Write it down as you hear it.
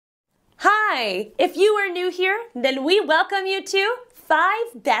Hi! If you are new here, then we welcome you to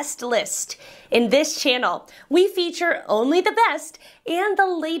 5 Best List. In this channel, we feature only the best and the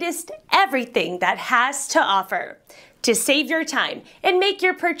latest everything that has to offer. To save your time and make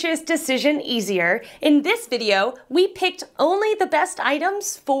your purchase decision easier, in this video, we picked only the best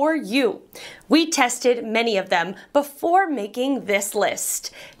items for you. We tested many of them before making this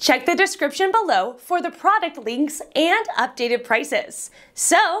list. Check the description below for the product links and updated prices.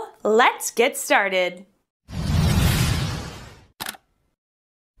 So, let's get started.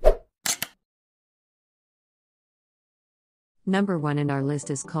 Number 1 in our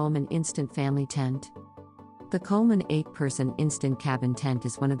list is Coleman Instant Family Tent. The Coleman 8-person instant cabin tent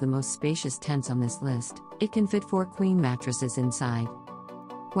is one of the most spacious tents on this list. It can fit 4 queen mattresses inside.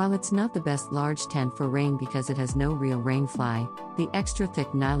 While it's not the best large tent for rain because it has no real rain fly, the extra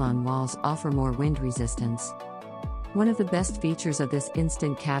thick nylon walls offer more wind resistance. One of the best features of this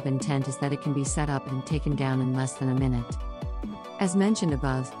instant cabin tent is that it can be set up and taken down in less than a minute. As mentioned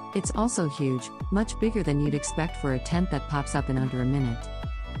above, it's also huge, much bigger than you'd expect for a tent that pops up in under a minute.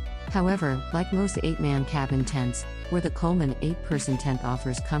 However, like most 8-man cabin tents, where the Coleman 8-person tent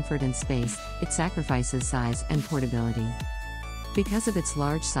offers comfort and space, it sacrifices size and portability. Because of its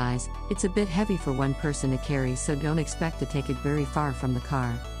large size, it's a bit heavy for one person to carry, so don't expect to take it very far from the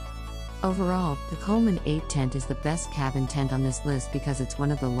car. Overall, the Coleman 8 tent is the best cabin tent on this list because it's one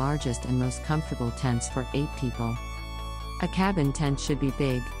of the largest and most comfortable tents for 8 people. A cabin tent should be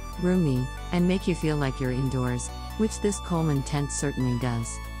big, roomy, and make you feel like you're indoors, which this Coleman tent certainly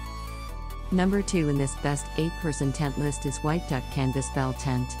does. Number 2 in this best 8-person tent list is Whiteduck Canvas Bell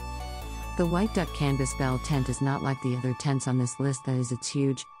Tent. The Whiteduck Canvas Bell Tent is not like the other tents on this list, that is, it's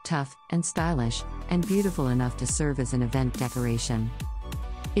huge, tough, and stylish, and beautiful enough to serve as an event decoration.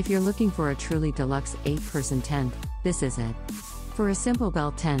 If you're looking for a truly deluxe 8-person tent, this is it. For a simple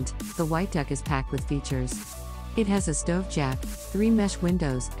bell tent, the Whiteduck is packed with features. It has a stove jack, 3 mesh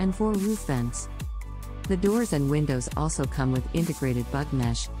windows, and 4 roof vents. The doors and windows also come with integrated bug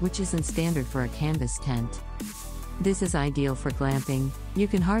mesh, which isn't standard for a canvas tent. This is ideal for glamping. You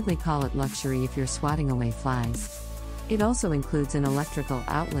can hardly call it luxury if you're swatting away flies. It also includes an electrical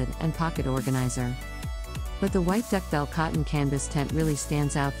outlet and pocket organizer. But the Whiteduck Bell Cotton Canvas tent really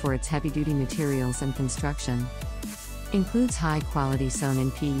stands out for its heavy-duty materials and construction. Includes high-quality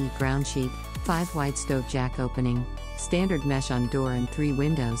sewn-in PE ground sheet, 5 wide stove jack opening, standard mesh on door and 3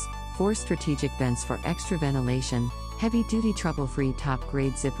 windows, 4 strategic vents for extra ventilation, heavy-duty trouble-free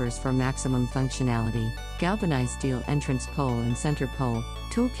top-grade zippers for maximum functionality, galvanized steel entrance pole and center pole,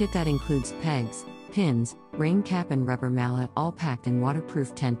 toolkit that includes pegs, pins, rain cap and rubber mallet, all packed in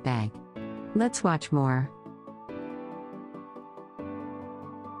waterproof tent bag. Let's watch more.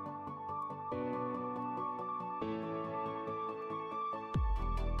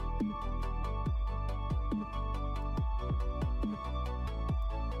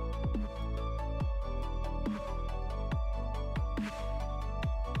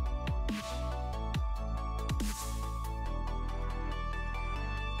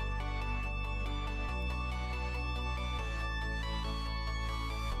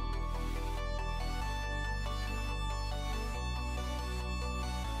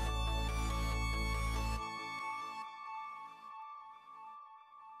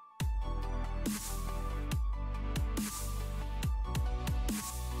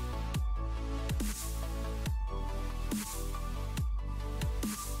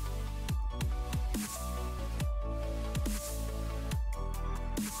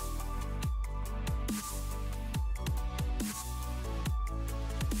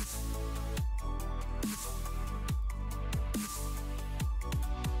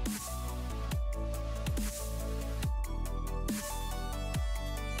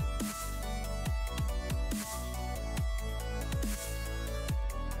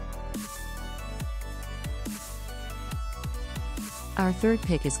 Our third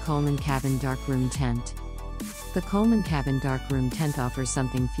pick is Coleman Cabin Darkroom Tent. The Coleman Cabin Darkroom Tent offers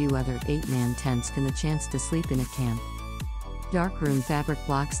something few other 8-man tents can: the chance to sleep in a camp. Darkroom fabric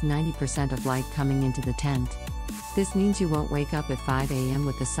blocks 90% of light coming into the tent. This means you won't wake up at 5 a.m.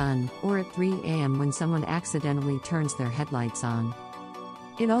 with the sun, or at 3 a.m. when someone accidentally turns their headlights on.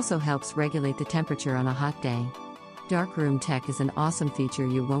 It also helps regulate the temperature on a hot day. Darkroom tech is an awesome feature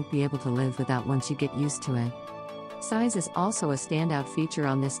you won't be able to live without once you get used to it. Size is also a standout feature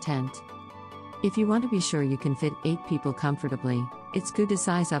on this tent. If you want to be sure you can fit 8 people comfortably, it's good to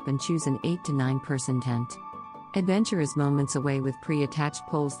size up and choose an 8 to 9-person tent. Adventure is moments away with pre-attached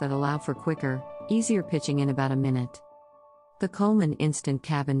poles that allow for quicker, easier pitching in about a minute. The Coleman Instant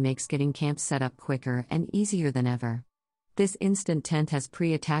Cabin makes getting camp set up quicker and easier than ever. This instant tent has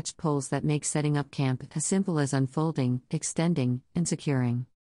pre-attached poles that make setting up camp as simple as unfolding, extending, and securing.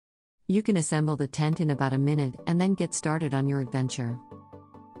 You can assemble the tent in about a minute and then get started on your adventure.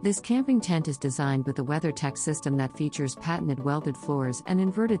 This camping tent is designed with a WeatherTech system that features patented welded floors and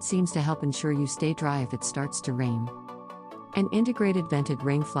inverted seams to help ensure you stay dry if it starts to rain. An integrated vented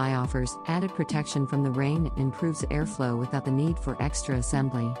rain fly offers added protection from the rain and improves airflow without the need for extra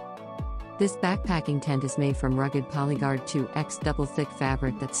assembly. This backpacking tent is made from rugged Polyguard 2X double-thick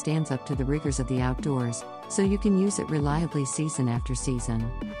fabric that stands up to the rigors of the outdoors, so you can use it reliably season after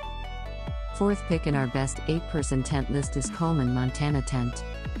season. Fourth pick in our best 8-person tent list is Coleman Montana tent.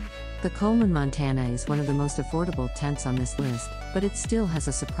 The Coleman Montana is one of the most affordable tents on this list, but it still has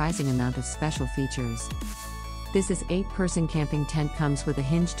a surprising amount of special features. This 8-person camping tent comes with a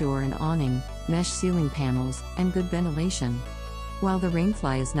hinge door and awning, mesh ceiling panels, and good ventilation. While the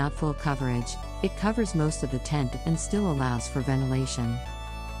rainfly is not full coverage, it covers most of the tent and still allows for ventilation.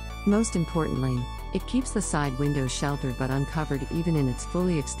 Most importantly, it keeps the side windows sheltered but uncovered even in its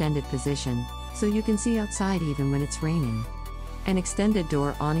fully extended position, so you can see outside even when it's raining. An extended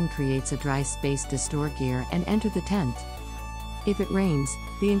door awning creates a dry space to store gear and enter the tent. If it rains,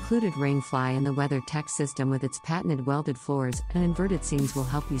 the included rain fly and the WeatherTech system with its patented welded floors and inverted seams will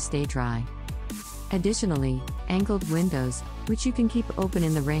help you stay dry. Additionally, angled windows, which you can keep open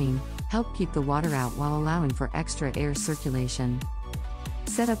in the rain, help keep the water out while allowing for extra air circulation.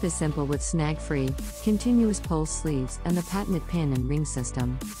 Setup is simple with snag-free, continuous pole sleeves and the patented pin and ring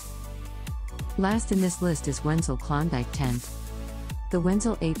system. Last in this list is Wenzel Klondike tent. The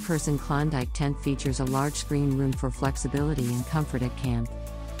Wenzel 8-person Klondike tent features a large screen room for flexibility and comfort at camp.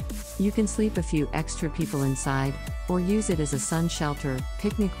 You can sleep a few extra people inside, or use it as a sun shelter,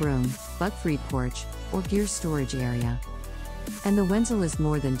 picnic room, bug-free porch, or gear storage area. And the Wenzel is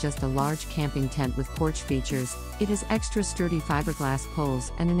more than just a large camping tent with porch features, it has extra sturdy fiberglass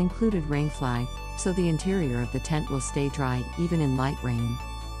poles and an included rain fly, so the interior of the tent will stay dry even in light rain.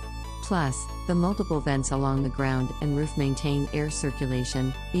 Plus, the multiple vents along the ground and roof maintain air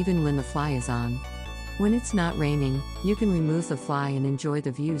circulation, even when the fly is on. When it's not raining, you can remove the fly and enjoy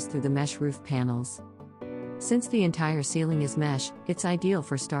the views through the mesh roof panels. Since the entire ceiling is mesh, it's ideal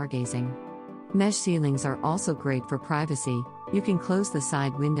for stargazing. Mesh ceilings are also great for privacy. You can close the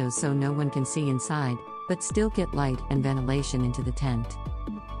side windows so no one can see inside, but still get light and ventilation into the tent.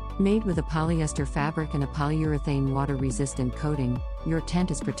 Made with a polyester fabric and a polyurethane water-resistant coating, your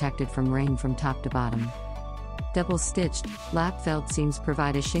tent is protected from rain from top to bottom. Double-stitched, lap felt seams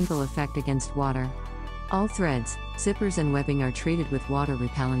provide a shingle effect against water. All threads, zippers and webbing are treated with water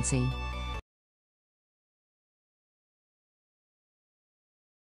repellency.